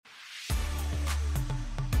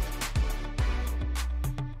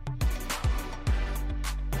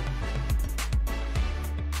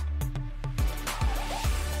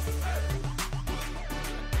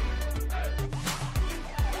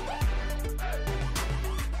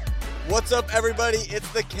What's up, everybody?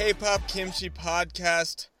 It's the K-Pop Kimchi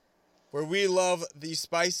Podcast, where we love the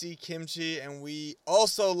spicy kimchi and we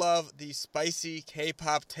also love the spicy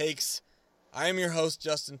K-pop takes. I am your host,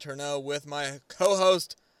 Justin Turneau, with my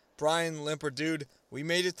co-host, Brian Limper. Dude, we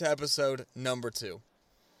made it to episode number 2.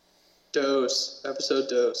 Episode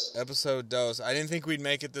dose. Episode dose. I didn't think we'd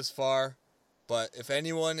make it this far, but if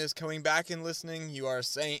anyone is coming back and listening, you are a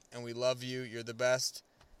saint, and we love you. You're the best.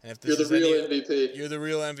 And if this You're the real MVP. You're the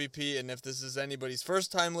real MVP, and if this is anybody's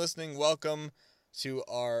first time listening, welcome to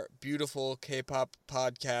our beautiful K-pop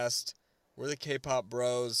podcast. We're the K-pop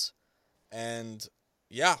bros, and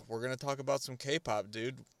yeah, we're going to talk about some K-pop,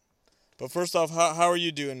 dude. But first off, how are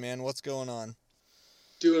you doing, man? What's going on?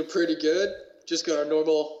 Doing pretty good. Just got our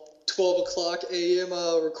normal 12 o'clock a.m.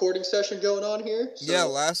 Recording session going on here. So. Yeah,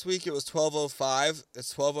 last week it was 12:05.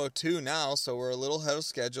 It's 12:02 now, so we're a little ahead of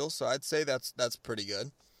schedule, so I'd say that's pretty good.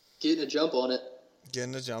 Getting a jump on it.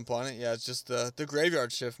 Yeah, it's just the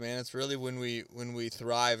graveyard shift, man. It's really when we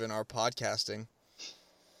thrive in our podcasting.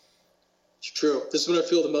 It's true. This is when I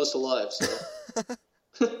feel the most alive, so.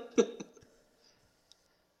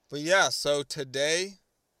 But yeah, so today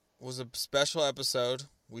was a special episode.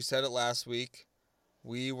 We said it last week.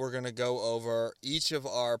 We were going to go over each of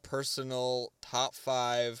our personal top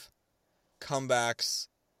 5 comebacks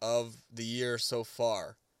of the year so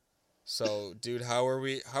far. So, dude, how are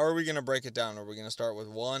we going to break it down? Are we going to start with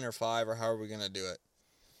 1 or 5, or how are we going to do it?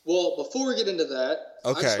 Well, before we get into that,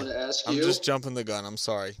 okay. I just want to ask you. I'm just jumping the gun. I'm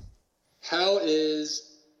sorry. What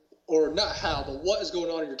is going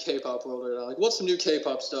on in your K-pop world right now? Like, what's some new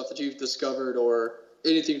K-pop stuff that you've discovered or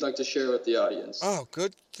anything you'd like to share with the audience? Oh,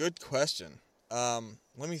 good question. Let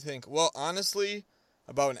me think. Well, honestly,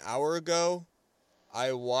 about an hour ago,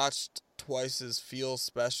 I watched Twice's Feel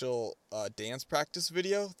Special dance practice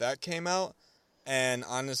video that came out, and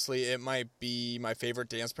honestly, it might be my favorite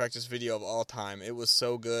dance practice video of all time. It was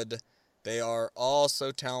so good. They are all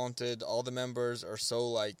so talented. All the members are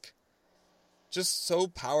so, just so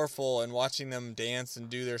powerful, and watching them dance and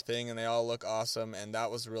do their thing, and they all look awesome, and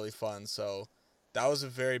that was really fun. So that was a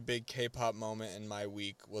very big K-pop moment in my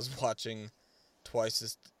week, was watching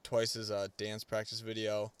Twice's dance practice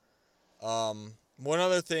video. One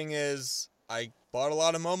other thing is I bought a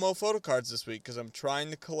lot of Momo photo cards this week because I'm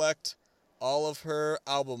trying to collect all of her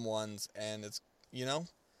album ones, and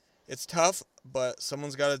it's tough, but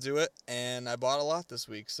someone's got to do it, and I bought a lot this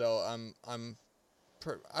week, so I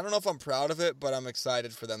don't know if I'm proud of it, but I'm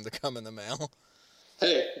excited for them to come in the mail.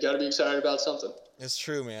 Hey, you got to be excited about something. It's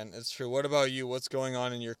true, man. It's true. What about you? What's going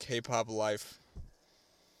on in your K-pop life?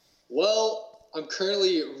 Well, I'm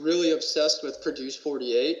currently really obsessed with Produce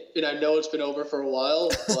 48, and I know it's been over for a while,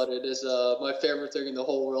 but it is my favorite thing in the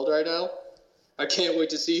whole world right now. I can't wait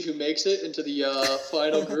to see who makes it into the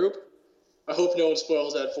final group. I hope no one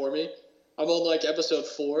spoils that for me. I'm on episode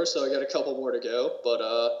 4, so I got a couple more to go, but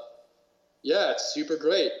yeah, it's super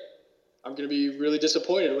great. I'm going to be really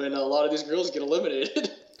disappointed when a lot of these girls get eliminated.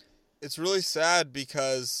 It's really sad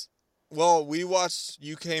because,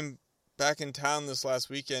 you came back in town this last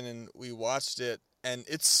weekend and we watched it, and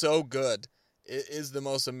it's so good. It is the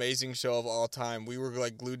most amazing show of all time. We were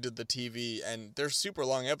glued to the TV, and they're super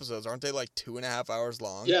long episodes. Aren't they 2.5 hours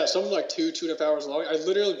long? Yeah, something 2.5 hours long. I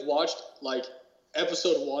literally watched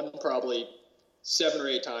episode 1 probably 7 or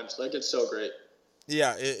 8 times. It's so great.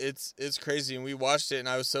 Yeah, it's crazy, and we watched it, and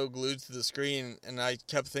I was so glued to the screen, and I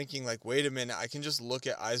kept thinking, wait a minute, I can just look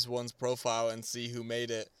at IZ*ONE's profile and see who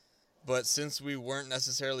made it. But since we weren't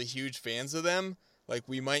necessarily huge fans of them,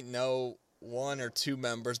 we might know 1 or 2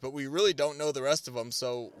 members, but we really don't know the rest of them,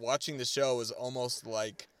 so watching the show is almost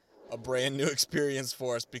like a brand new experience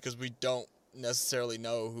for us because we don't necessarily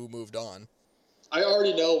know who moved on. I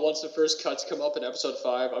already know once the first cuts come up in episode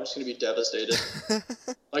 5, I'm just going to be devastated.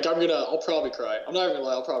 I'll probably cry. I'm not even going to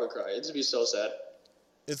lie, I'll probably cry. It's going to be so sad.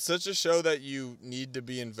 It's such a show that you need to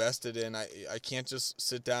be invested in. I can't just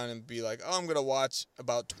sit down and be I'm going to watch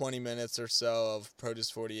about 20 minutes or so of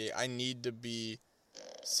Produce 48. I need to be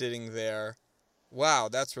sitting there. Wow,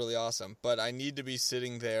 that's really awesome. But I need to be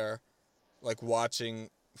sitting there,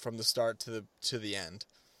 watching from the start to the end.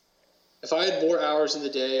 If I had more hours in the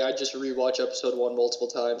day, I'd just rewatch episode 1 multiple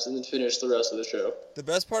times and then finish the rest of the show. The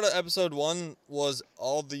best part of episode 1 was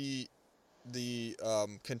all the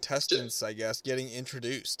contestants, I guess, getting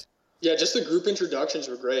introduced. Yeah, just the group introductions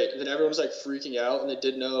were great. And then everyone was freaking out and they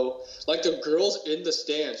didn't know. The girls in the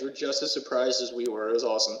stands were just as surprised as we were. It was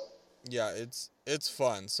awesome. Yeah, it's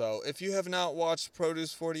fun. So if you have not watched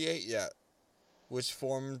Produce 48 yet, which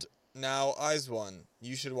formed now IZ*ONE,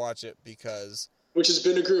 you should watch it because... Which has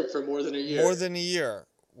been a group for more than a year. More than a year.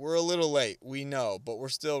 we're a little late, we know, but we're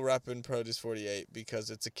still repping Produce 48 because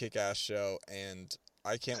it's a kick-ass show, and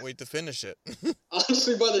I can't wait to finish it.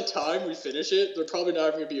 Honestly, by the time we finish it, they're probably not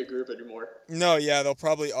even going to be a group anymore. No, yeah, they'll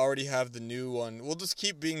probably already have the new one. We'll just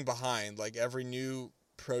keep being behind. Like, every new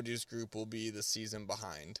Produce group will be the season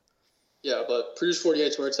behind. Yeah, but Produce 48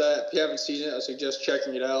 is where it's at. If you haven't seen it, I suggest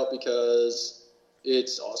checking it out because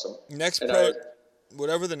it's awesome.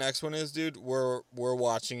 Whatever the next one is, dude, we're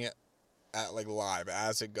watching it at like live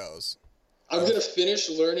as it goes. I'm gonna finish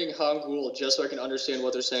learning Hangul just so I can understand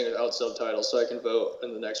what they're saying without subtitles, so I can vote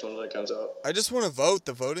in the next one when it comes out. I just want to vote.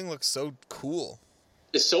 The voting looks so cool.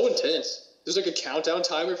 It's so intense. There's like a countdown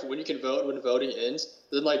timer for when you can vote when voting ends.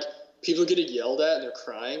 Then like people are getting yelled at and they're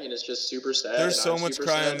crying, and it's just super sad. There's so much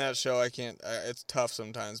crying on that show. I can't. It's tough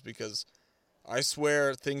sometimes because I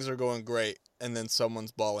swear things are going great, and then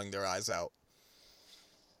someone's bawling their eyes out.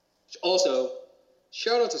 Also,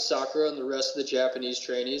 shout out to Sakura and the rest of the Japanese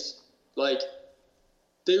trainees. Like,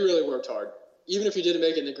 they really worked hard. Even if you didn't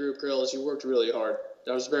make it in the group girls, you worked really hard.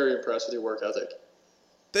 I was very impressed with your work ethic.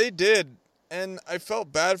 They did, and I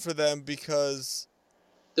felt bad for them because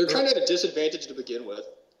they're kind of at a disadvantage to begin with,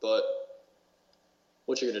 but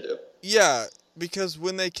what you gonna do? Yeah, because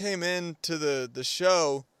when they came into the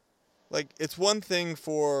show, like, it's one thing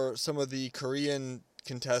for some of the Korean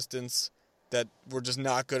contestants that were just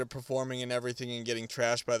not good at performing and everything and getting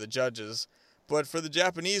trashed by the judges. But for the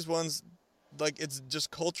Japanese ones, like, it's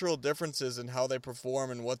just cultural differences in how they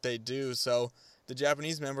perform and what they do. So the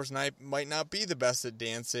Japanese members might not be the best at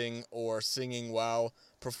dancing or singing while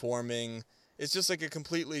performing. It's just like a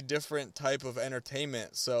completely different type of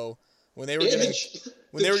entertainment. So when they were getting trashed,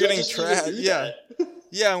 when they were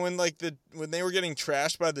getting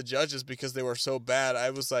trashed by the judges because they were so bad, I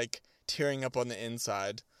was like tearing up on the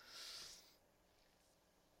inside.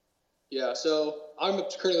 Yeah, so I'm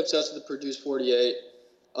currently obsessed with the Produce 48.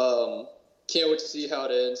 Can't wait to see how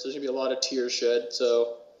it ends. There's going to be a lot of tears shed.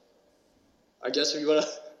 So I guess if you want to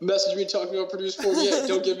message me talking about Produce 48,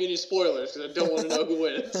 don't give me any spoilers because I don't want to know who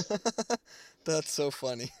wins. That's so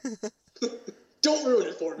funny. Don't ruin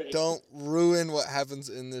it for me. Don't ruin what happens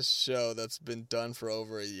in this show that's been done for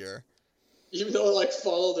over a year. Even though I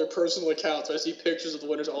follow their personal accounts, I see pictures of the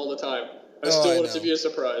winners all the time. I still want it to be a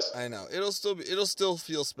surprise. I know. It'll still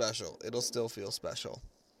feel special.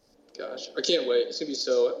 Gosh, I can't wait. It's gonna be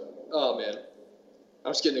so. Oh man,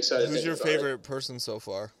 I'm just getting excited. Who's your favorite person so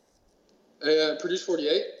far? Produce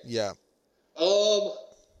 48. Yeah. I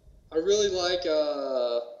really like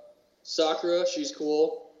Sakura. She's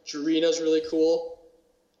cool. Jurina's really cool.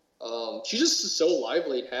 She's just so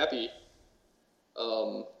lively and happy.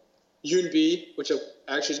 Yoonbi, which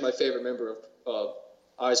actually is my favorite member of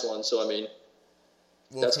IZ*ONE, so I mean,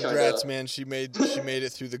 well, that's congrats, man. She made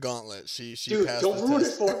it through the gauntlet. She Dude, passed don't the ruin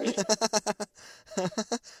test. it for me.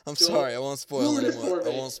 I'm sorry, I won't spoil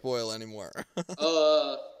anymore.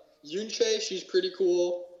 Yoonchae, she's pretty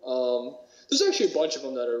cool. There's actually a bunch of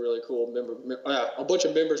them that are really cool. A bunch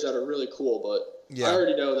of members that are really cool, but I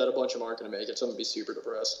already know that a bunch of them aren't going to make it, so I'm going to be super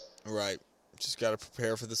depressed. Right. Just got to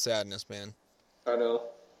prepare for the sadness, man. I know.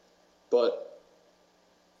 But,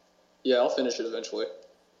 yeah, I'll finish it eventually.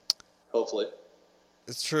 Hopefully.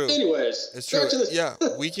 It's true. Anyways. It's true. Yeah,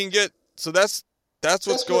 we can get... So that's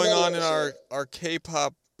what's going on in our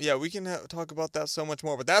K-pop... Yeah, we can talk about that so much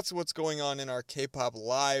more, but that's what's going on in our K-pop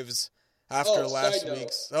lives after last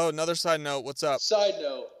week's... Oh, another side note. What's up? Side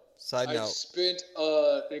note. I spent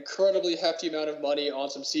an incredibly hefty amount of money on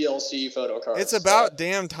some CLC photo cards. It's about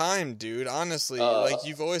damn time, dude, honestly. Like,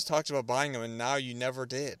 you've always talked about buying them, and now you never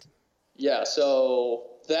did. Yeah, so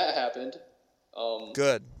that happened.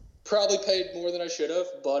 Good. Probably paid more than I should have,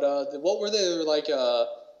 but what were they? They were like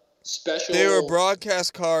special... They were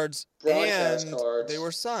broadcast cards, and they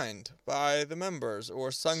were signed by the members, or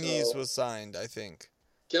Sungyee's was signed, I think.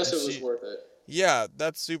 Guess it was worth it. Yeah,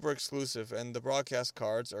 that's super exclusive, and the broadcast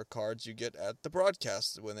cards are cards you get at the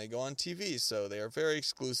broadcast when they go on TV, so they are very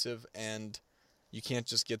exclusive, and you can't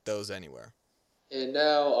just get those anywhere. And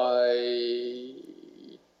now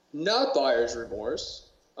not buyer's remorse.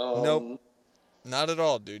 Nope. Not at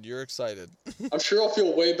all, dude. You're excited. I'm sure I'll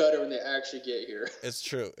feel way better when they actually get here. It's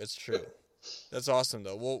true. That's awesome,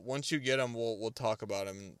 though. Once you get them, we'll talk about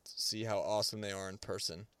them and see how awesome they are in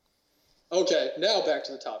person. Okay, now back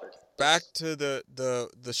to the topic. Back to the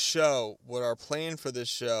show. What our plan for this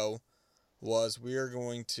show was, we are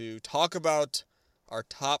going to talk about our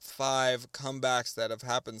top 5 comebacks that have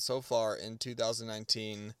happened so far in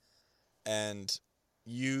 2019, and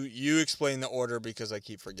you explain the order because I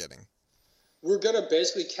keep forgetting. We're going to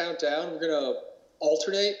basically count down. We're going to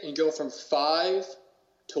alternate and go from 5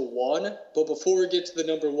 to 1. But before we get to the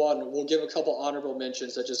number 1, we'll give a couple honorable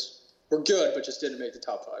mentions that just were good but just didn't make the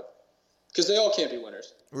top 5. Because they all can't be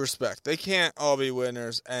winners. Respect. They can't all be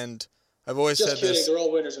winners, and I've always Just said kidding, this. they're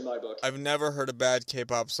all winners in my book. I've never heard a bad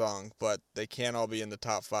K-pop song, but they can't all be in the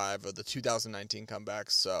top 5 of the 2019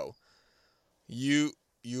 comebacks. So you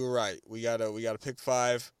were right. We gotta pick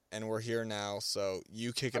 5, and we're here now. So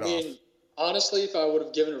you kick it off. Honestly, if I would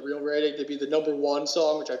have given a real rating, it'd be the number 1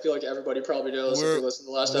 song, which I feel like everybody probably knows if you listen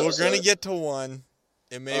to the last episode. We're gonna get to 1.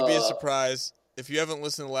 It may be a surprise. If you haven't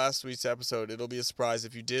listened to last week's episode, it'll be a surprise.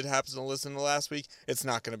 If you did happen to listen to last week, it's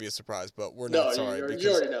not going to be a surprise, but we're not sorry. You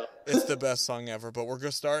already know. It's the best song ever, but we're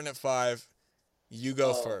starting at 5. You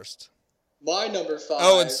go first. My number 5.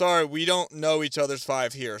 Oh, and sorry, we don't know each other's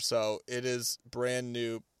 5 here, so it is brand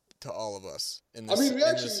new to all of us in this, in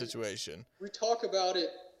this situation. We talk about it,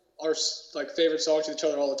 our favorite songs to each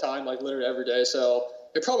other all the time, literally every day, so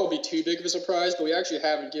it probably won't be too big of a surprise, but we actually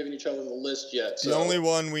haven't given each other the list yet. So. The only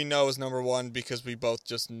one we know is number 1 because we both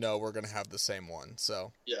just know we're going to have the same one.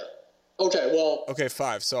 So yeah. Okay, well. Okay,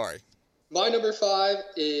 5. Sorry. My number 5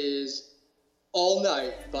 is "All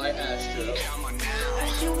Night" by Astro.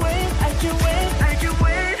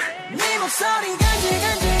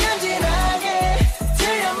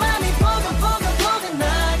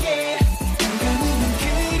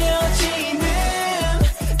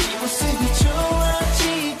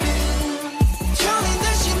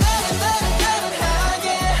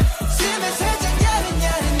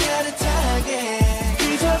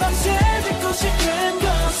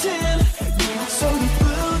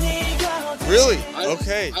 Really?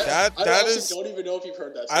 Okay. I don't even know if you've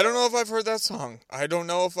heard that song. I don't know if I've heard that song. I don't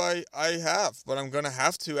know if I have, but I'm going to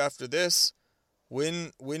have to after this.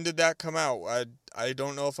 When did that come out? I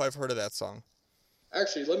don't know if I've heard of that song.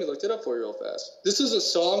 Actually, let me look it up for you real fast. This is a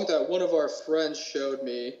song that one of our friends showed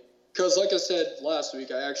me. Because like I said last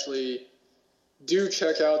week, I actually do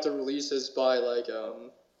check out the releases by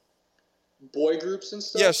boy groups and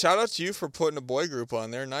stuff. Yeah, shout out to you for putting a boy group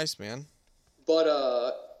on there. Nice, man. But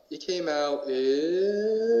it came out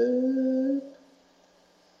in...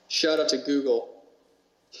 Shout out to Google.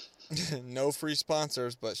 No free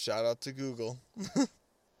sponsors, but shout out to Google.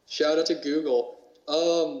 Shout out to Google.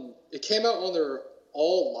 It came out on their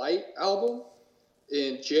All Light album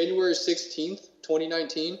in January 16th,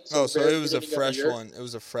 2019. So it was a fresh one. It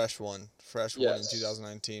was a fresh one. One in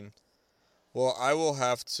 2019. Well, I will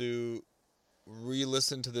have to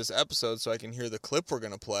re-listen to this episode so I can hear the clip we're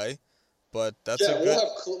going to play. But that's a good.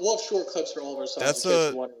 We'll have short clips for all of our songs.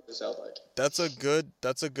 That's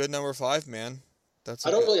a good number 5, man.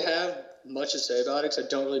 I don't really have much to say about it because I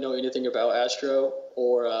don't really know anything about Astro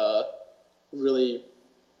or really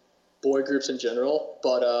boy groups in general.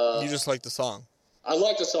 But you just like the song. I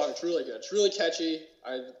like the song. It's really good. It's really catchy.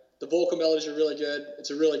 The vocal melodies are really good.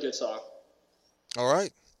 It's a really good song. All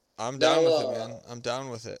right, I'm down with it, man. I'm down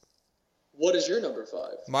with it. What is your number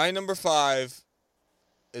 5? My number 5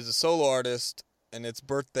 is a solo artist, and it's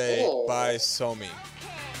 "Birthday" by Somi. Okay.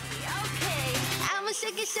 I'ma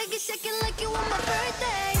shake it like you want my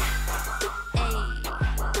birthday.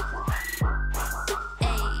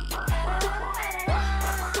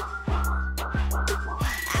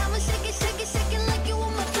 I'ma shake it like you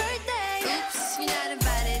want my birthday. Oops, you're not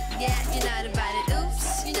invited. Yeah, you're not invited.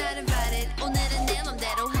 Oops, you're not invited. 오늘은 내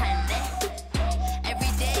맘대로 할래.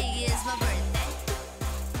 Every day is my birthday.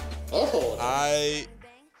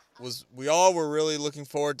 We all were really looking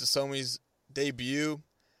forward to Somi's debut,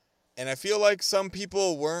 and I feel like some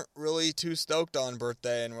people weren't really too stoked on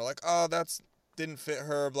 "Birthday" and were like, oh, that's didn't fit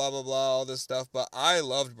her, blah, blah, blah, all this stuff, but I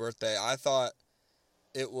loved "Birthday." I thought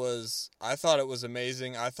it was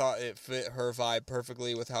amazing. I thought it fit her vibe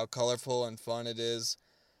perfectly with how colorful and fun it is,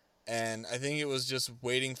 and I think it was just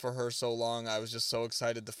waiting for her so long. I was just so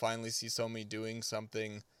excited to finally see Somi doing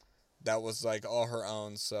something that was all her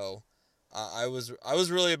own, so... I was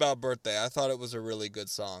really about "Birthday." I thought it was a really good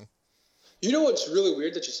song. You know what's really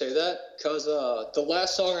weird that you say that? Because the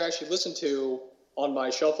last song I actually listened to on my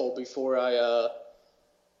shuffle before I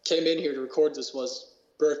came in here to record this was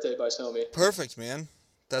 "Birthday" by Somi. Perfect, man.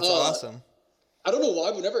 That's awesome. I don't know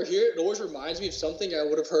why, but whenever I hear it, it always reminds me of something I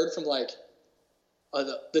would have heard from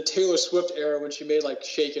the Taylor Swift era when she made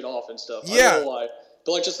 "Shake It Off" and stuff. Yeah. I don't know why.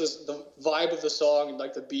 But the vibe of the song and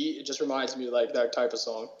the beat, it just reminds me of that type of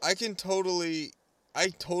song. I totally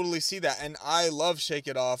see that, and I love "Shake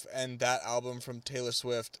It Off" and that album from Taylor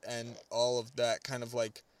Swift and all of that kind of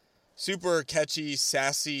super catchy,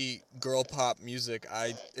 sassy girl pop music.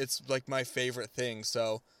 It's my favorite thing.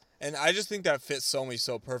 So, and I just think that fits Somi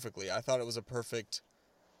so perfectly. I thought it was a perfect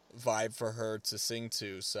vibe for her to sing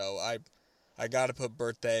to. So I I got to put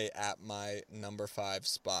Birthday at my number 5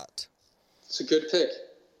 spot. It's a good pick.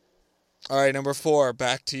 All right, number 4,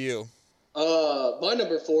 back to you. My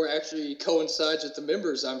number 4 actually coincides with the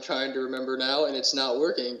members I'm trying to remember now, and it's not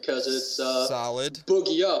working because it's Solid.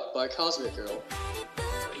 Boogie Up by Cosmic Girl.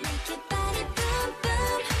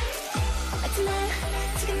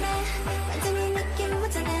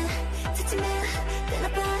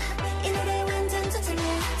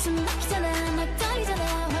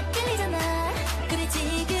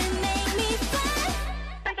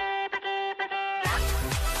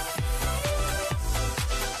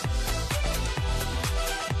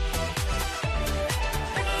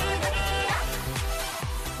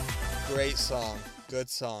 Great song. Good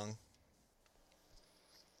song.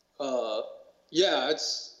 Yeah,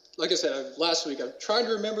 it's like I said last week. I'm trying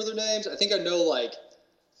to remember their names. I think I know like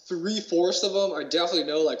 3/4 of them. I definitely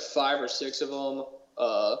know like 5 or 6 of them.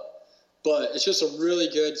 But it's just a really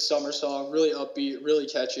good summer song, really upbeat, really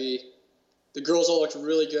catchy. The girls all looked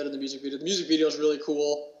really good in the music video. The music video is really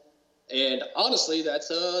cool. And honestly, that's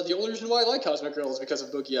the only reason why I like Cosmic Girl is because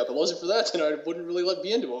of Boogie Up. If it wasn't for that, then I wouldn't really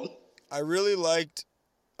be into them. I really liked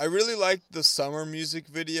the summer music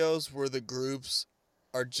videos where the groups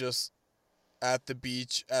are just at the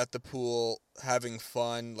beach, at the pool, having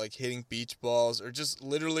fun, like hitting beach balls, or just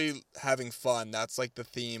literally having fun. That's like the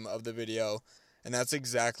theme of the video. And that's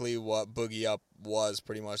exactly what Boogie Up was,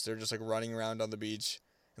 pretty much. They're just like running around on the beach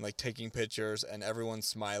and like taking pictures, and everyone's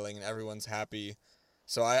smiling and everyone's happy.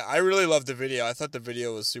 So I really loved the video. I thought the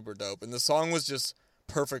video was super dope. And the song was just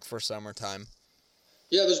perfect for summertime.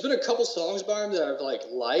 Yeah, there's been a couple songs by him that I've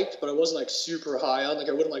liked, but I wasn't like super high on. Like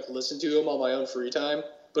I wouldn't listen to them on my own free time.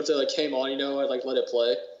 But if they came on, I'd let it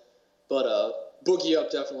play. But Boogie Up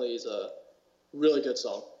definitely is a really good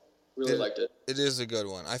song. Really liked it. It is a good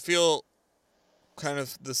one. I feel kind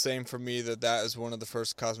of the same for me that is one of the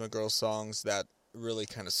first Cosmic Girls songs that really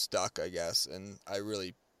kind of stuck, I guess, and I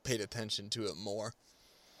really paid attention to it more.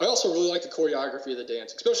 I also really like the choreography of the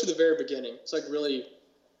dance, especially the very beginning. It's really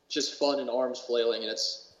just fun and arms flailing, and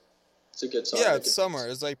it's a good song. Yeah, it's summer.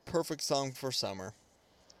 It's like perfect song for summer.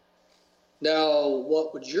 Now,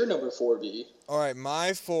 what would your number 4 be? All right,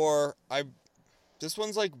 my 4, this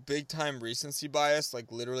one's like big time recency bias,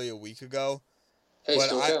 like literally a week ago. Hey, but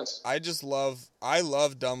still counts. I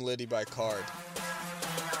love Dumb Litty by Card.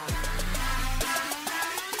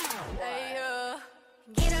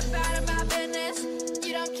 Get up out of my business.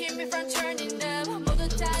 You don't keep me from turning up. 모두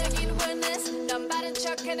다 여긴 witness. 넌 바른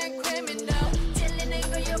척하는 criminal. 찔리는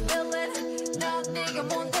거 you feel it. 넌 네가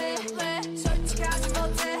뭔데 왜 솔직하지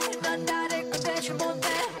못해. 넌 나를 꼰대지 못해.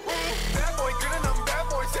 Bad boy 그래 난 bad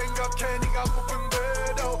boy 생각해 네가 뽑은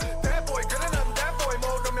대로. Bad boy 그래 난 bad boy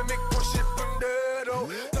모르면 믿고 싶은 대로.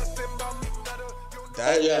 낯선 밤이 나를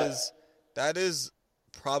That is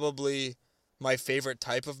probably my favorite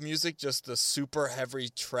type of music, just the super heavy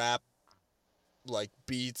trap like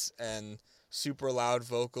beats and super loud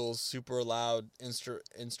vocals, super loud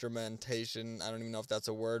instrumentation. I don't even know if that's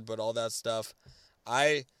a word, but all that stuff.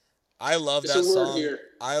 I love that song. It's a word here.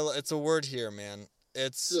 It's a word here, man.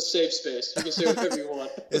 It's a safe space. You can say whatever you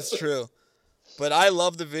want. It's true. But I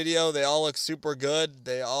love the video. They all look super good.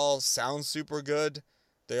 They all sound super good.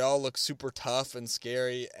 They all look super tough and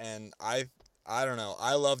scary, and I don't know.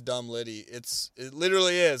 I love Dumb Litty. It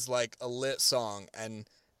literally is like a lit song, and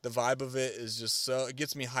the vibe of it is just it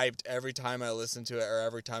gets me hyped every time I listen to it or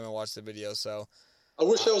every time I watch the video. So I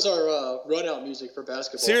wish that was our run out music for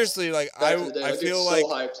basketball. Seriously, like I feel like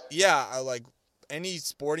hyped. Yeah, I like any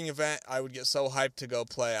sporting event, I would get so hyped to go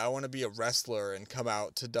play. I want to be a wrestler and come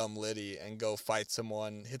out to Dumb Litty and go fight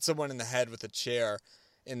someone, hit someone in the head with a chair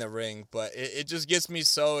in the ring. But it just gets me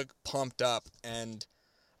so pumped up, and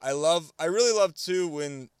I really love too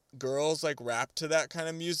when girls like rap to that kind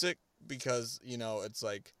of music, because it's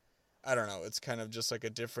like, I don't know, it's kind of just like a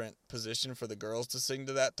different position for the girls to sing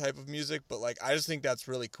to that type of music, but like I just think that's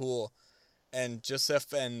really cool. And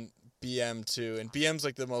Joseph and BM too, and BM's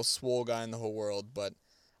like the most swole guy in the whole world, but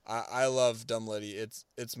I love Dumb Litty.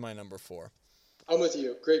 It's my number 4. I'm with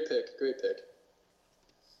you. Great pick.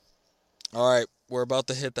 All right, we're about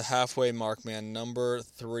to hit the halfway mark, man. Number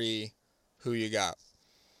 3, who you got?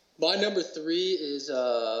 My number 3 is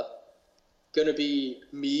gonna be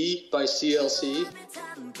Me by CLC.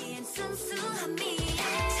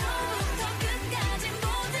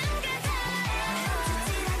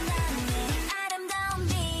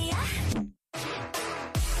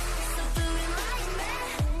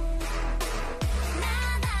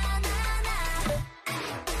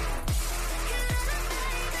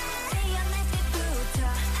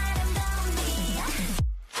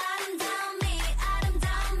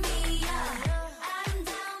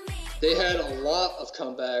 They had a lot of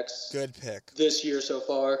comebacks Good pick. this year so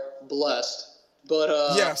far. Blessed.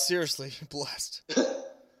 But Yeah, seriously, blessed.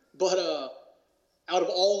 But out of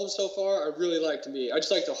all of them so far, I really liked me. I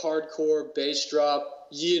just like the hardcore bass drop.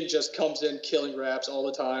 Ian just comes in killing raps all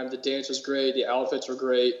the time. The dance was great. The outfits were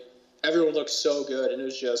great. Everyone looked so good, and it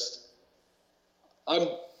was just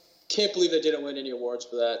can't believe they didn't win any awards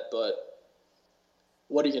for that, but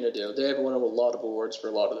what are you going to do? They have won a lot of awards for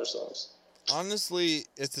a lot of their songs. Honestly,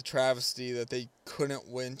 it's a travesty that they couldn't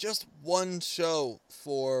win just one show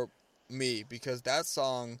for me, because that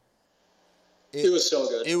song... It was so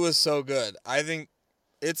good. It was so good. I think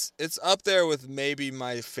it's up there with maybe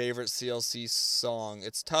my favorite CLC song.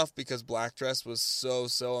 It's tough because Black Dress was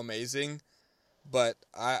so amazing, but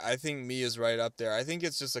I think Me is right up there. I think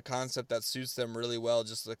it's just a concept that suits them really well,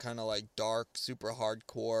 just the kind of like dark, super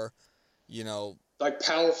hardcore, you know... Like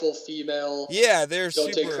powerful female. Yeah, they're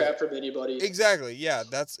don't super... take crap from anybody. Exactly, yeah,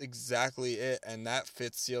 that's exactly it, and that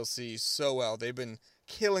fits CLC so well. They've been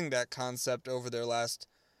killing that concept over their last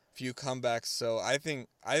few comebacks, so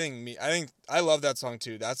I love that song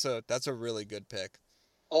too. That's a really good pick.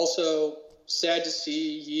 Also, sad to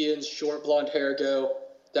see Ian's short blonde hair go.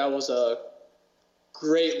 That was a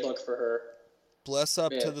great look for her. Bless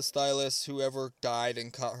up to the stylist, whoever dyed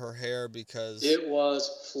and cut her hair, because it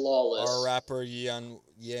was flawless. Our rapper Yen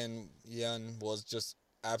was just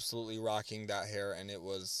absolutely rocking that hair, and it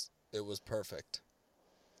was perfect.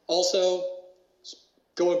 Also,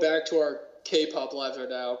 going back to our K-pop lives right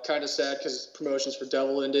now, kind of sad because promotions for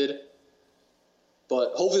Devil ended.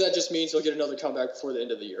 But hopefully that just means they'll get another comeback before the end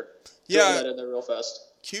of the year. Yeah. Throw that in there real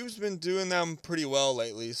fast. Cube's been doing them pretty well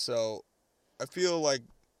lately, so I feel like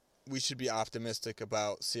we should be optimistic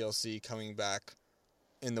about CLC coming back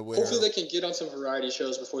in the winter. Hopefully they can get on some variety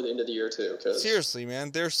shows before the end of the year, too. Seriously,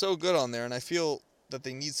 man, they're so good on there, and I feel that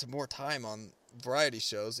they need some more time on variety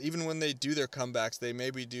shows. Even when they do their comebacks, they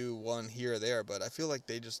maybe do one here or there, but I feel like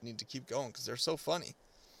they just need to keep going because they're so funny.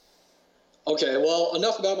 Okay, well,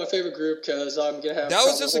 enough about my favorite group, because I'm going to have that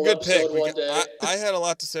was just a good pick. One day. I had a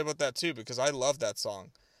lot to say about that, too, because I love that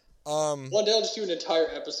song. One day I'll just do an entire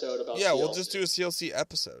episode about Yeah, CLC. we'll just do a CLC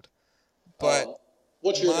episode. But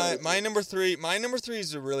what's your my number three? My number three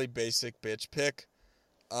is a really basic bitch pick.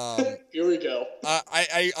 Here we go.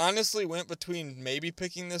 I honestly went between maybe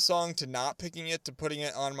picking this song to not picking it to putting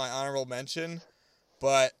it on my honorable mention,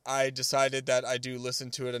 but I decided that I do listen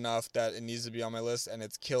to it enough that it needs to be on my list, and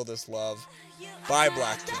it's "Kill This Love" by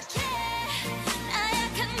Blackpink.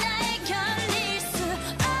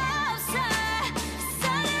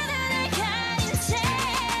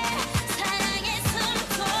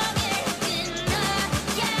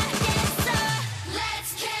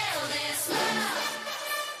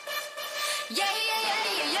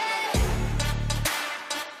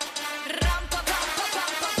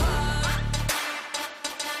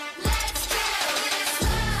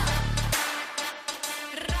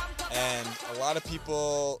 A lot of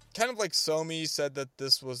people, kind of like Somi, said that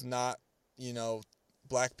this was not,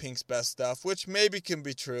 Blackpink's best stuff, which maybe can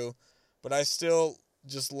be true, but I still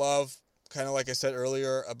just love, kind of like I said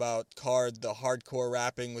earlier about Card, the hardcore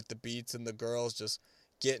rapping with the beats and the girls just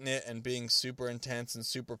getting it and being super intense and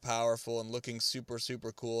super powerful and looking super,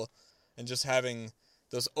 super cool, and just having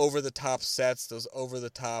those over-the-top sets, those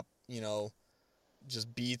over-the-top,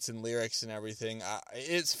 just beats and lyrics and everything.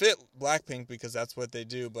 It's fit Blackpink because that's what they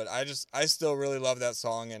do, but I still really love that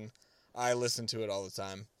song, and I listen to it all the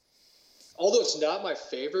time. Although it's not my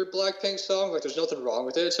favorite Blackpink song, there's nothing wrong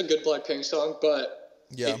with it. It's a good Blackpink song, but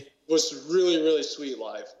it was really, really sweet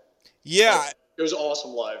live. Yeah. It was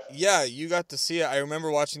awesome live. Yeah, you got to see it. I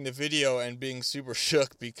remember watching the video and being super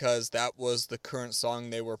shook because that was the current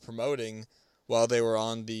song they were promoting while they were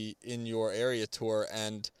on the In Your Area tour,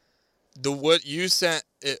 and what you sent,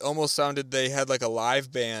 it almost sounded they had like a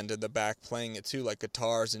live band in the back playing it too, like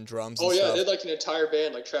guitars and drums and stuff. They had like an entire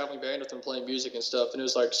band, like traveling band with them playing music and stuff, and it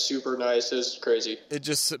was like super nice. It was crazy. It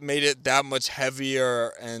just made it that much heavier,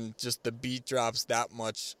 and just the beat drops that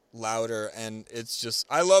much louder, and it's just,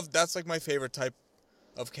 that's like my favorite type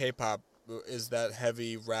of K-pop, is that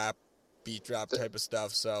heavy rap, beat drop type of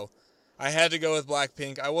stuff, so I had to go with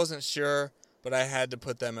Blackpink. I wasn't sure, but I had to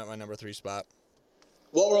put them at my number 3 spot.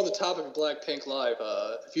 While we're on the topic of Blackpink Live,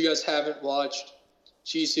 if you guys haven't watched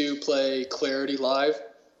Jisoo play Clarity live,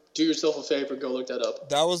 do yourself a favor, go look that up.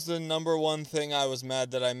 That was the number one thing I was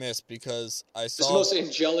mad that I missed, because I saw... It's the most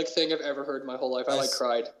angelic thing I've ever heard in my whole life. I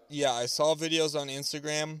cried. Yeah, I saw videos on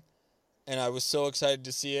Instagram, and I was so excited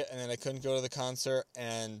to see it, and then I couldn't go to the concert,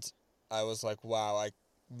 and I was like, wow, I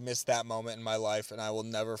missed that moment in my life, and I will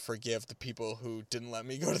never forgive the people who didn't let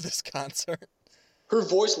me go to this concert. Her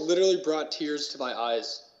voice literally brought tears to my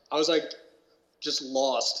eyes. I was like, just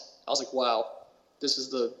lost. I was like, wow, this is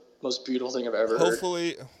the most beautiful thing I've ever heard.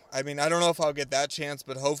 Hopefully, I mean, I don't know if I'll get that chance,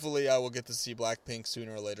 but hopefully I will get to see Blackpink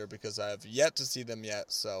sooner or later because I have yet to see them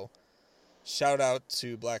yet. So, shout out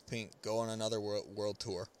to Blackpink. Go on another world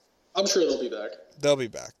tour. I'm sure they'll be back. They'll be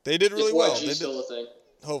back. They did really If well. YG's still a thing.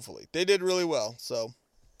 Hopefully. They did really well. So,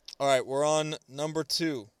 all right, we're on number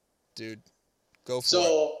 2, dude. Go for it.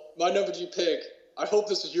 So, my number 2 pick, I hope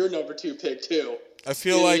this is your number 2 pick, too. I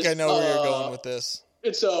feel like I know where you're going with this.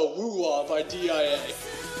 It's Woo Wah by DIA.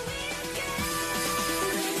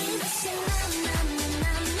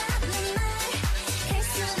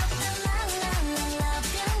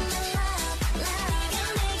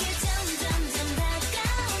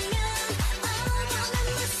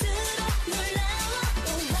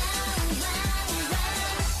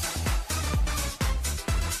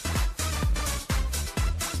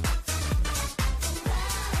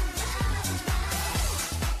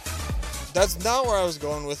 That's not where I was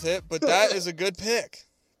going with it, but that is a good pick.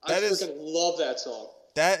 I freaking love that song.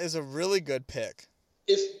 That is a really good pick.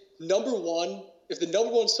 If the number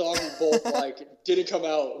one song we both like didn't come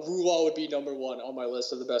out, Woo Wah would be number 1 on my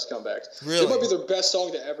list of the best comebacks. Really? It might be the best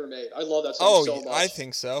song they ever made. I love that song so much. I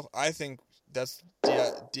think so. I think that's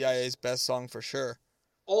DIA's best song for sure.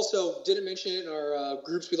 Also, didn't mention it in our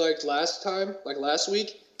groups we liked last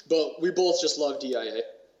week, but we both just love DIA.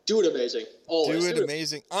 Do it amazing. Always. Do it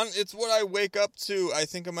amazing. It's what I wake up to. I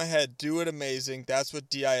think in my head, do it amazing. That's what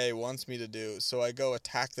DIA wants me to do. So I go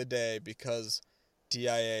attack the day because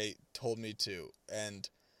DIA told me to. And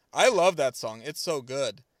I love that song. It's so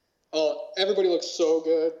good. Oh, everybody looks so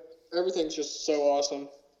good. Everything's just so awesome.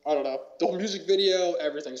 I don't know. The whole music video,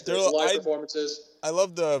 everything's great. The live performances. I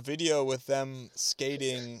love the video with them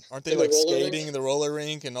skating. Aren't they In like the roller skating rink? The roller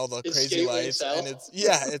rink and all the crazy lights? And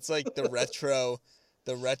it's like the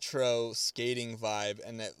retro skating vibe,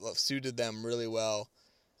 and it suited them really well.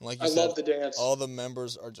 And like you said, love the dance. All the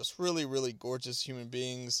members are just really, really gorgeous human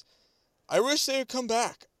beings. I wish they would come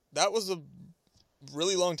back. That was a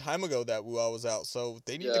really long time ago that Woo Wah was out, so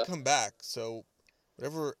they need to come back. So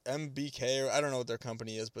whatever MBK, or I don't know what their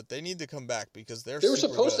company is, but they need to come back because they were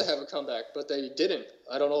supposed to have a comeback, but they didn't.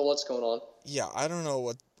 I don't know what's going on. Yeah, I don't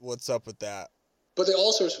know what's up with that. But they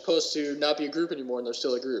also are supposed to not be a group anymore, and they're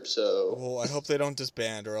still a group, so... Well, I hope they don't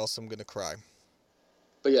disband, or else I'm going to cry.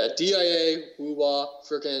 But yeah, DIA, Woo Wah,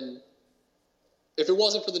 freaking... If it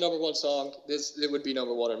wasn't for the number 1 song, it would be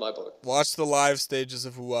number 1 in my book. Watch the live stages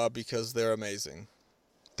of Woo Wah because they're amazing.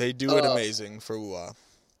 They do it amazing for Woo Wah.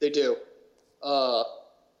 They do.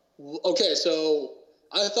 Okay, so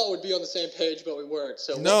I thought we'd be on the same page, but we weren't.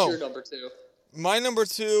 So what's your number 2? My number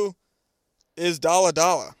 2 is Dalla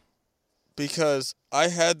Dalla. Because I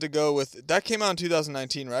had to go with... That came out in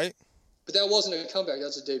 2019, right? But that wasn't a comeback.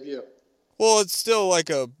 That's a debut. Well, it's still like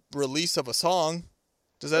a release of a song.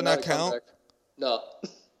 Does that not count? Comeback. No.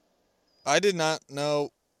 I did not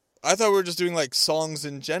know. I thought we were just doing like songs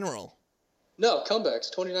in general. No, comebacks.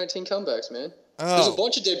 2019 comebacks, man. Oh. There's a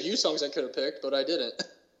bunch of debut songs I could have picked, but I didn't.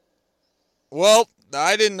 Well,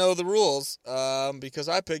 I didn't know the rules because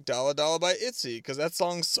I picked Dalla Dalla by ITZY because that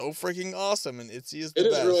song's so freaking awesome and ITZY is the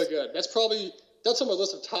best. It is really good. That's on my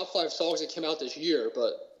list of top 5 songs that came out this year,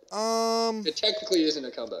 but it technically isn't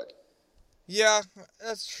a comeback. Yeah,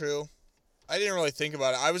 that's true. I didn't really think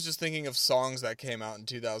about it. I was just thinking of songs that came out in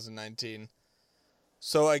 2019.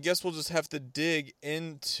 So I guess we'll just have to dig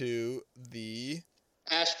into the...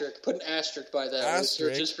 Asterisk. Put an asterisk by that.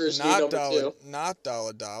 Asterisk. Just for number 2. Not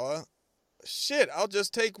Dalla Dalla. Shit, I'll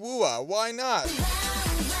just take Woo Wah. Why not?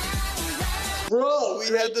 Bro,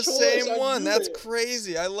 we had the same one. That's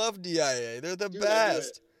crazy. I love DIA. They're the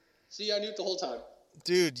best. See, I knew it the whole time.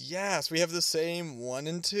 Dude, yes, we have the same 1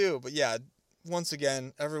 and 2. But yeah, once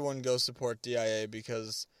again, everyone go support DIA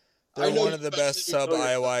because they're one of the best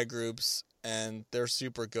sub-IOI groups, and they're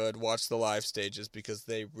super good. Watch the live stages because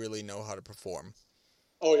they really know how to perform.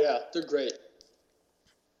 Oh, yeah, they're great.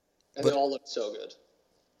 And they all look so good.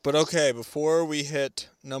 But okay, before we hit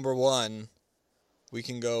number 1, we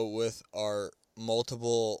can go with our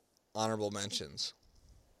multiple honorable mentions.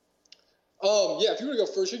 Yeah, if you want to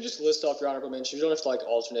go first, you can just list off your honorable mentions. You don't have to, like,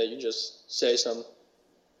 alternate. You can just say some.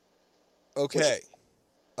 Okay.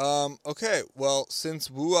 Okay, well, since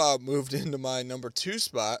Woo Wah moved into my number 2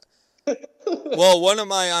 spot, well, one of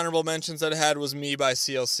my honorable mentions that I had was Me by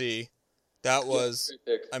CLC. That was,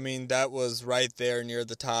 that was right there near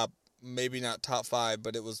the top. Maybe not top 5,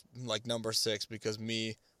 but it was like number 6 because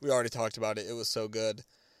we already talked about it. It was so good.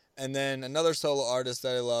 And then another solo artist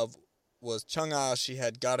that I love was Chungha. She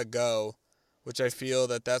had Gotta Go, which I feel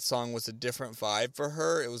that song was a different vibe for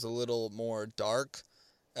her. It was a little more dark,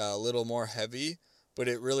 a little more heavy, but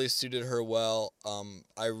it really suited her well.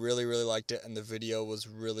 I really, really liked it, and the video was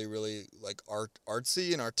really, really like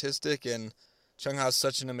artsy and artistic, and Chungha's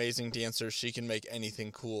such an amazing dancer. She can make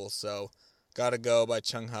anything cool, so Gotta Go by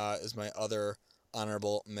Chungha is my other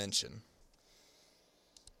honorable mention.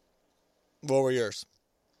 What were yours?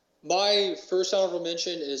 My first honorable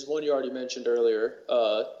mention is one you already mentioned earlier.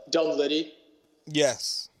 Dumb Litty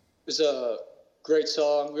Yes. is a great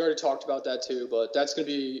song. We already talked about that too, but that's going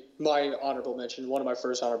to be my honorable mention, one of my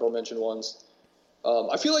first honorable mention ones.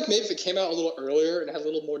 I feel like maybe if it came out a little earlier and had a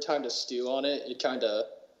little more time to stew on it, it kind of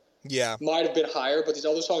might have been higher, but these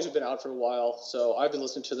other songs have been out for a while, so I've been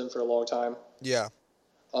listening to them for a long time. Yeah.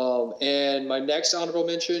 And my next honorable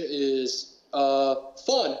mention is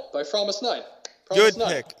Fun by Promise 9. Good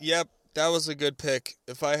pick. Yep, that was a good pick.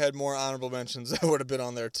 If I had more honorable mentions, that would have been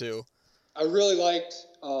on there too. I really liked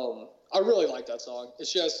that song.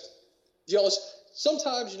 It's just,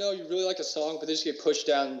 sometimes, you really like a song, but they just get pushed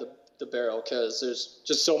down the barrel because there's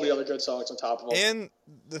just so many other good songs on top of them. And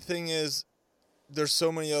the thing is, there's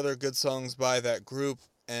so many other good songs by that group,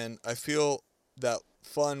 and I feel that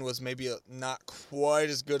Fun was maybe not quite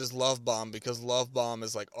as good as Love Bomb, because Love Bomb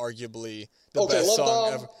is like arguably the best Love song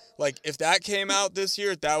Bomb. ever. Like, if that came out this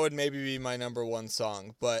year, that would maybe be my number one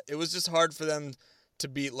song. But it was just hard for them to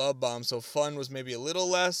beat Love Bomb, so Fun was maybe a little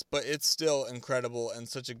less, but it's still incredible and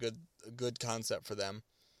such a good concept for them.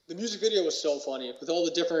 The music video was so funny with all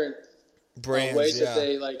the different Brands, ways that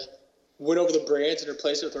they went over the brands and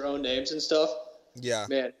replaced it with their own names and stuff. Yeah.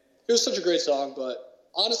 Man, it was such a great song, but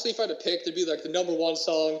honestly, if I had to pick, there'd be like the number one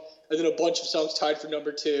song and then a bunch of songs tied for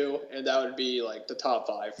number two, and that would be like the top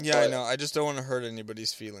 5. Yeah, I know. I just don't want to hurt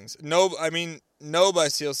anybody's feelings. No by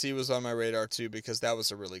CLC was on my radar too, because that was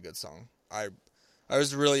a really good song. I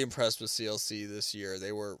was really impressed with CLC this year.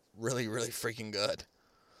 They were really, really freaking good.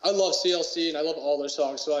 I love CLC and I love all their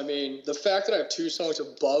songs, so I mean, the fact that I have 2 songs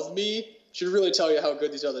above me should really tell you how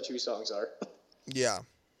good these other 2 songs are. Yeah,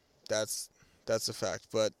 that's a fact.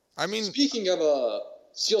 But I mean, speaking of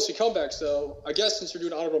CLC comebacks, though, I guess since we're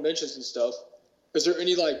doing honorable mentions and stuff, is there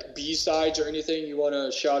any B-sides or anything you want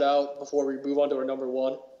to shout out before we move on to our number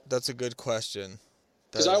 1? That's a good question.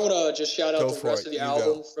 Because I want to just shout out the rest of the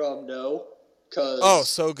album from No. Oh,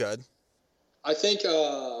 so good. I think,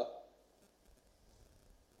 now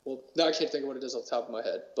I can't think of what it is off the top of my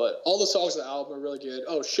head, but all the songs on the album are really good.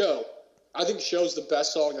 Oh, Show. I think Show's the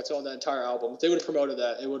best song that's on that entire album. If they would have promoted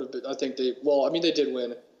that, it would have been, they did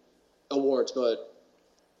win awards, but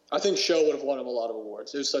I think Show would have won them a lot of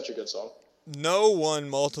awards. It was such a good song. No won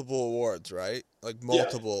multiple awards, right? Like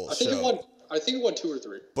multiple I think it won 2 or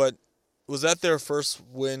 3. But was that their first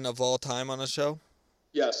win of all time on a show?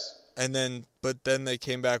 Yes. But then they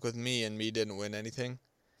came back with Me, and Me didn't win anything?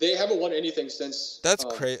 They haven't won anything since. That's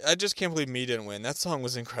crazy. I just can't believe Me didn't win. That song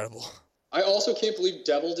was incredible. I also can't believe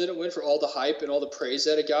Devil didn't win for all the hype and all the praise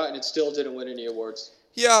that it got, and it still didn't win any awards.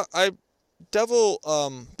 Yeah, Devil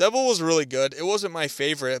was really good. It wasn't my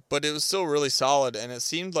favorite, but it was still really solid, and it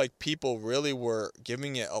seemed like people really were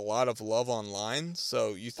giving it a lot of love online,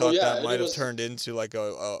 so you thought that might have turned into like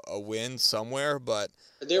a win somewhere, but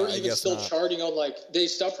they were even still charting on they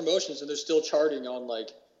stopped promotions and they're still charting on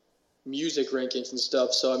music rankings and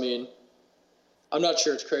stuff, so I mean, I'm not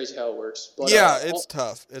sure. It's crazy how it works. But, yeah, it's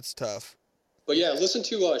tough. It's tough. But yeah, listen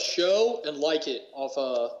to Show and Like It off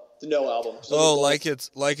the No album. So Like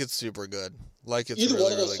It's super good. Like It's either really,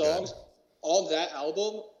 one of those really songs good. On that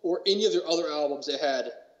album or any of their other albums they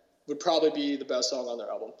had would probably be the best song on their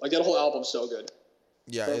album. Like that whole album's so good.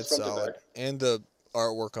 Yeah, it's solid. And the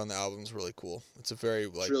artwork on the album is really cool. It's a very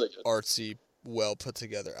really artsy, well put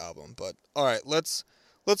together album. But all right, let's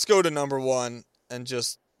go to number 1 and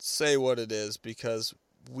just say what it is, because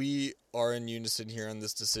we are in unison here on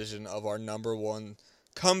this decision of our number 1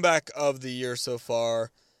 comeback of the year so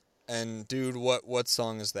far. And dude, what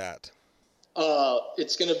song is that?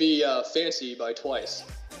 It's gonna be Fancy by Twice.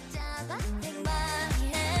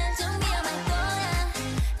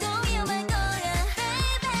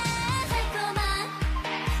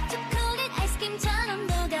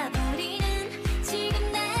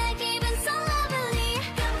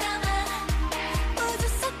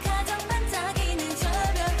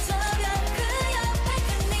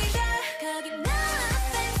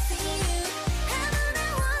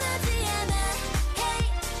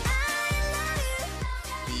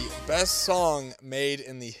 Best song made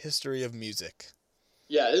in the history of music.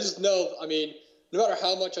 Yeah, no matter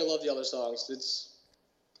how much I love the other songs, it's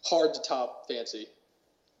hard to top Fancy.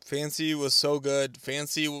 Fancy was so good.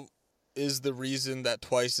 Fancy is the reason that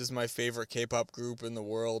Twice is my favorite K-pop group in the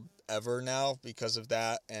world ever now, because of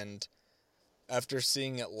that. And after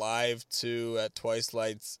seeing it live too at Twice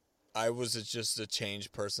Lights, I was just a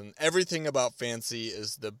changed person. Everything about Fancy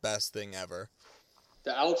is the best thing ever.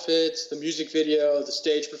 The outfits, the music video, the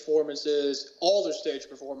stage performances, all their stage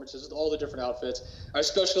performances, all the different outfits. I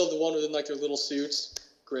especially love the one within like their little suits.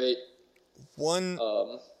 Great.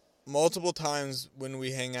 Multiple times when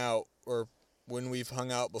we hang out or when we've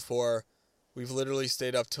hung out before, we've literally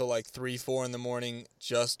stayed up till like 3, 4 in the morning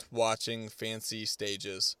just watching Fancy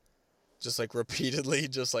stages. Just like repeatedly,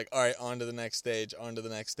 just like, all right, on to the next stage,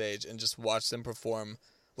 and just watch them perform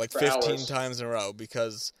like For 15 hours. times in a row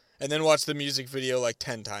and then watch the music video like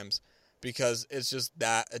 10 times because it's just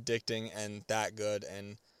that addicting and that good.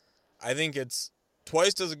 And I think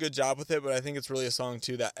Twice does a good job with it, but I think it's really a song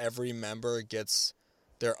too that every member gets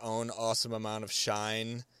their own awesome amount of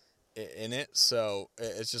shine in it. So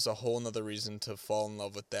it's just a whole nother reason to fall in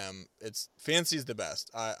love with them. Fancy's the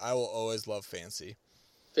best. I will always love Fancy.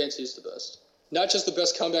 Fancy's the best. Not just the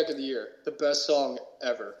best comeback of the year, the best song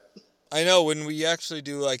ever. I know when we actually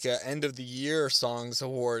do like a end of the year songs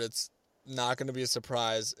award, it's not going to be a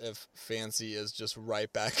surprise if Fancy is just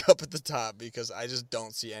right back up at the top because I just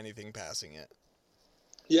don't see anything passing it.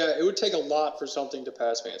 Yeah, it would take a lot for something to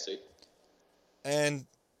pass Fancy. And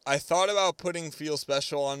I thought about putting Feel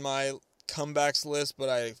Special on my comebacks list, but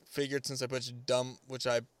I figured since I put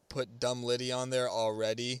Dumb Liddy on there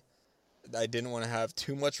already, I didn't want to have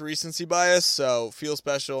too much recency bias, so Feel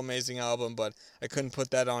Special, amazing album, but I couldn't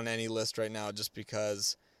put that on any list right now just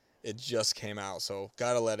because it just came out, so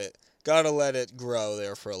gotta let it grow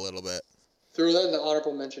there for a little bit. Throw that in the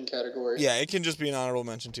honorable mention category. Yeah, it can just be an honorable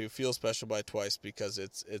mention too. Feel Special by Twice because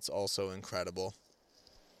it's also incredible.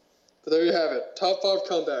 But there you have it. Top 5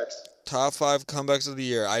 comebacks. Top 5 comebacks of the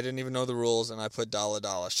year. I didn't even know the rules, and I put Dalla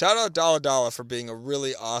Dalla. Shout out Dalla Dalla for being a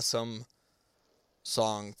really awesome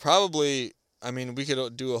song. Probably, I mean, we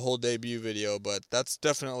could do a whole debut video, but that's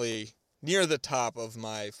definitely near the top of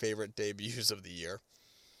my favorite debuts of the year.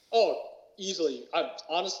 Oh, easily.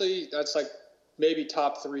 Honestly, that's like maybe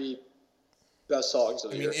top 3 best songs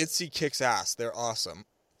of the year. I mean, Itzy kicks ass. They're awesome.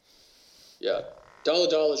 Yeah. Dalla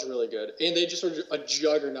Dalla is really good. And they just are a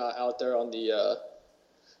juggernaut out there on the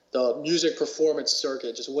music performance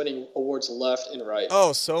circuit, just winning awards left and right.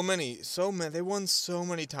 Oh, so many. They won so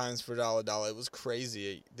many times for Dalla Dalla. It was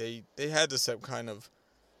crazy. They had to set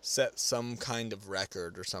some kind of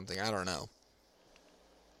record or something. I don't know.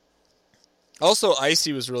 Also,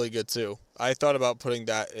 Icy was really good too. I thought about putting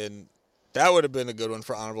that in. That would have been a good one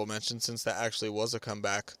for honorable mention since that actually was a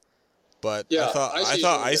comeback. But Yeah, I thought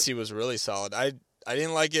really Icy was really solid. I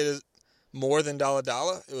didn't like it more than Dalla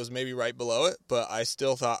Dalla. It was maybe right below it, but I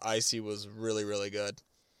still thought Icy was really, really good.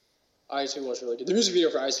 Icy was really good. The music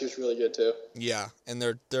video for Icy was really good too. Yeah, and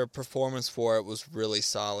their performance for it was really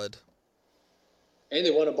solid. And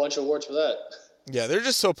they won a bunch of awards for that. Yeah, they're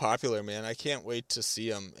just so popular, man. I can't wait to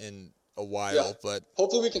see them in a while, Yeah. but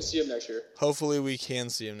Hopefully we can see them next year. hopefully we can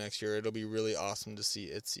see them next year. It'll be really awesome to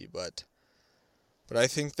see Itzy, but I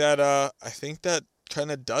think that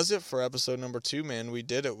kind of does it for episode number 2, man. We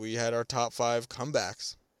did it. We had our top 5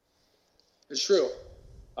 comebacks. It's true.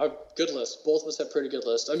 Good list. Both of us have pretty good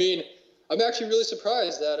lists. I mean, I'm actually really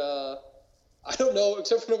surprised that I don't know,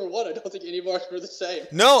 except for number 1, I don't think any of ours were the same.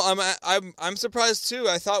 No, I'm surprised too.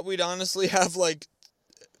 I thought we'd honestly have like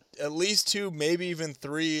at least 2, maybe even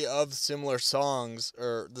 3 of similar songs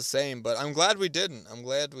or the same, but I'm glad we didn't.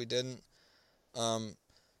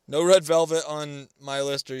 No Red Velvet on my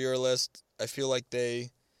list or your list. I feel like they've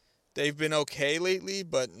been okay lately,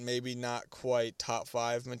 but maybe not quite top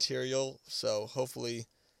 5 material. So hopefully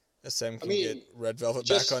SM can get Red Velvet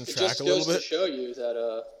back on track a little Just bit. to show you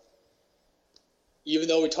that even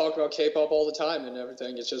though we talk about K-pop all the time and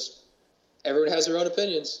everything, it's just everyone has their own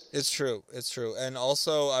opinions. It's true. And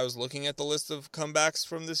also, I was looking at the list of comebacks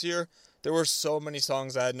from this year. There were so many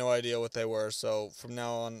songs I had no idea what they were. So from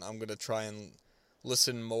now on, I'm going to try and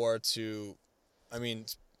listen more to, I mean,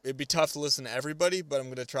 it'd be tough to listen to everybody, but I'm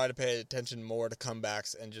going to try to pay attention more to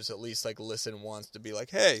comebacks and just at least like listen once to be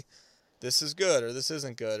like, hey, this is good or this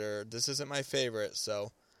isn't good or this isn't my favorite.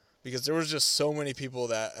 So, because there was just so many people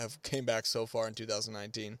that have came back so far in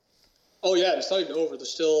 2019. Oh yeah, it's not even over.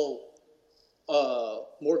 There's still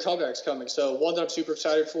more comebacks coming. So one that I'm super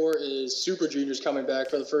excited for is Super Junior's coming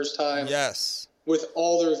back for the first time. Yes. With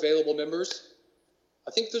all their available members.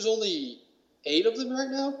 I think there's only 8 of them right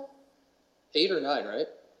now. 8 or 9, right?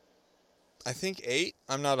 I think 8.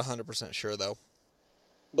 I'm not 100% sure though.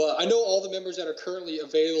 But I know all the members that are currently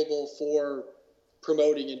available for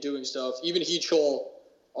promoting and doing stuff. Even Heechul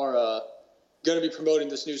are going to be promoting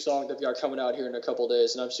this new song that we got coming out here in a couple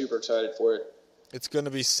days, and I'm super excited for it. It's going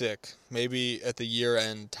to be sick. Maybe at the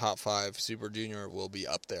year-end top 5, Super Junior will be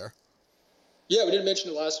up there. Yeah, we didn't mention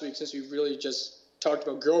it last week since we really just talked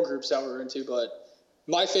about girl groups that we're into, but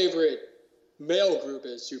my favorite male group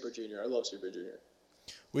is Super Junior. I love Super Junior.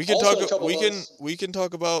 We can Also, a talk. couple We can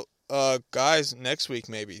talk about guys next week.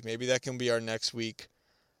 Maybe that can be our next week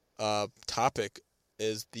topic.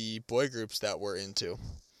 Is the boy groups that we're into.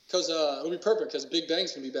 Because it'll be perfect because Big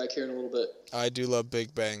Bang's going to be back here in a little bit. I do love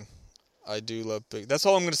Big Bang. That's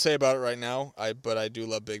all I'm going to say about it right now. But I do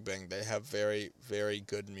love Big Bang. They have very, very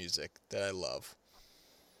good music that I love.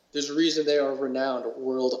 There's a reason they are renowned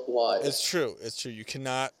worldwide. It's true. You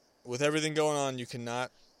cannot, with everything going on, you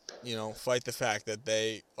cannot, fight the fact that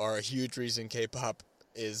they are a huge reason K-pop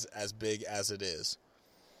is as big as it is.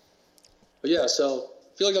 But yeah, so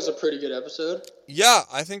I feel like that's a pretty good episode. Yeah,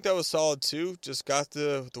 I think that was solid too. Just got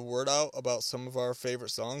the word out about some of our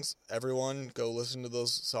favorite songs. Everyone, go listen to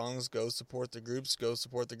those songs. Go support the groups. Go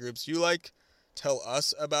support the groups you like. Tell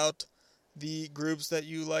us about the groups that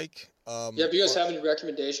you like. If you guys have any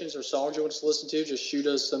recommendations or songs you want us to listen to, just shoot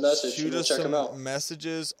us a message. Shoot us check them out. some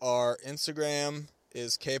messages. Our Instagram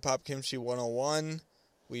is kpopkimchi101.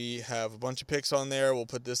 We have a bunch of pics on there. We'll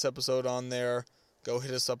put this episode on there. Go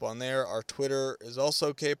hit us up on there. Our Twitter is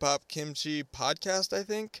also kpopkimchi podcast, I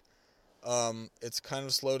think. It's kind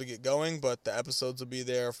of slow to get going, but the episodes will be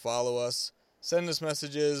there. Follow us. Send us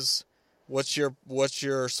messages. What's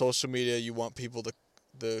your social media you want people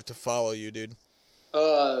to follow you, dude?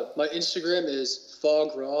 My Instagram is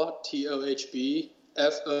fograw, TOHB,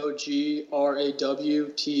 FOGRAW,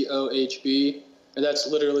 and that's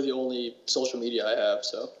literally the only social media I have,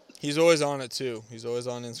 so. He's always on it, too. He's always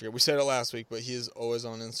on Instagram. We said it last week, but he is always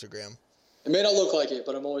on Instagram. It may not look like it,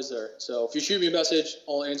 but I'm always there. So if you shoot me a message,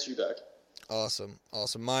 I'll answer you back. Awesome.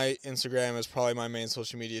 My Instagram is probably my main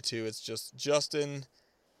social media, too. It's just Justin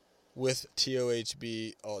with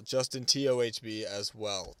TOHB. Oh, Justin TOHB as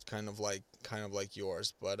well. Kind of like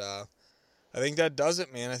yours. But I think that does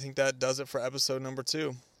it, man. I think that does it for episode number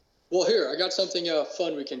 2. Well, here, I got something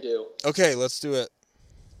fun we can do. Okay, let's do it.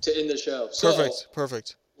 To end the show.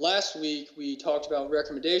 Perfect. Last week, we talked about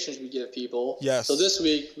recommendations we give people. Yes. So this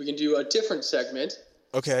week, we can do a different segment.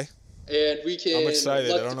 Okay. And we can I'm excited.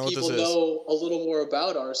 let I don't know the what this people is. know a little more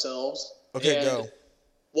about ourselves. Okay, and, go.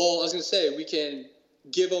 Well, I was going to say, we can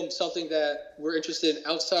give them something that we're interested in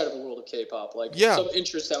outside of the world of K-pop. Like some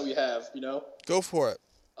interests that we have, Go for it.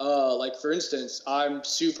 Like, for instance, I'm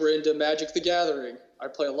super into Magic the Gathering. I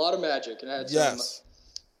play a lot of Magic, and I had some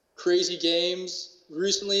crazy games.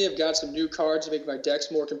 Recently, I've got some new cards to make my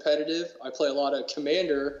decks more competitive. I play a lot of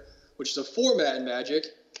Commander, which is a format in Magic,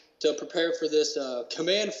 to prepare for this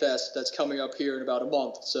Command Fest that's coming up here in about a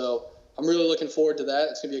month. So I'm really looking forward to that.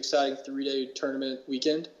 It's going to be an exciting 3-day tournament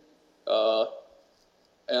weekend. What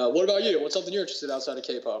about you? What's something you're interested in outside of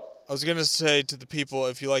K-pop? I was going to say to the people,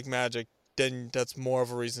 if you like Magic, then that's more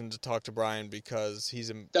of a reason to talk to Brian because he's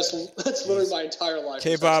a... That's literally my entire life.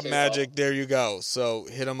 K-pop Magic, there you go. So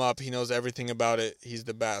hit him up. He knows everything about it. He's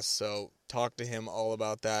the best. So talk to him all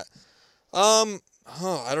about that. I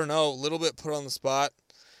don't know. A little bit put on the spot.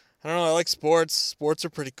 I don't know. I like sports. Sports are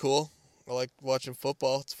pretty cool. I like watching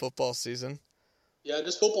football. It's football season. Yeah, it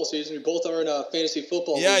is football season. We both are in a fantasy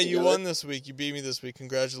football league. Yeah, you won this week. You beat me this week.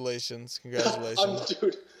 Congratulations.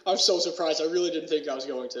 I'm so surprised. I really didn't think I was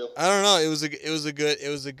going to. I don't know. It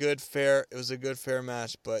was a good fair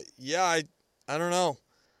match. But yeah, I don't know.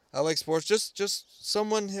 I like sports. Just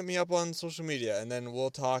someone hit me up on social media, and then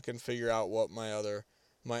we'll talk and figure out what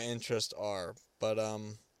my interests are. But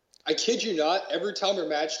I kid you not. Every time we're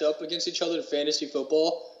matched up against each other in fantasy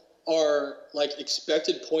football, our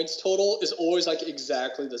expected points total is always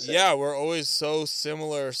exactly the same. Yeah, we're always so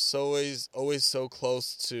similar, always so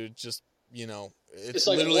close to just it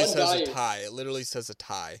literally says a tie. It literally says a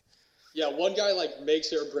tie. Yeah, one guy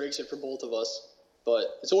makes it or breaks it for both of us,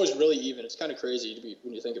 but it's always really even. It's kind of crazy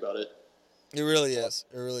when you think about it. It really is.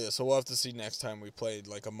 So we'll have to see next time we played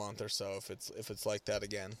a month or so if it's like that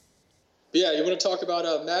again. But yeah, you want to talk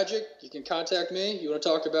about Magic? You can contact me. You want to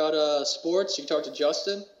talk about sports? You can talk to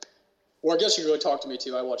Justin. Or I guess you can really talk to me,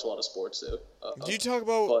 too. I watch a lot of sports, too. You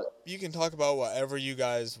can talk about whatever you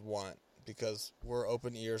guys want, because we're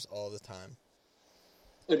open ears all the time.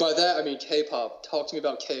 And by that, I mean K-pop. Talk to me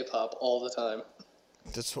about K-pop all the time.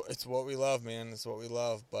 It's what we love, man. It's what we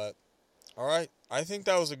love. But, all right. I think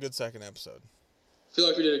that was a good second episode. I feel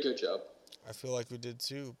like we did a good job. I feel like we did,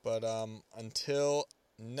 too. But until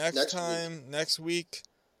next week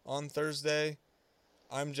on Thursday,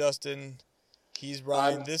 I'm Justin. He's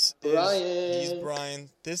Brian. He's Brian.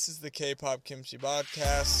 This is the K-Pop Kimchi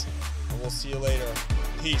Podcast. And we'll see you later.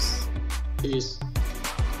 Peace.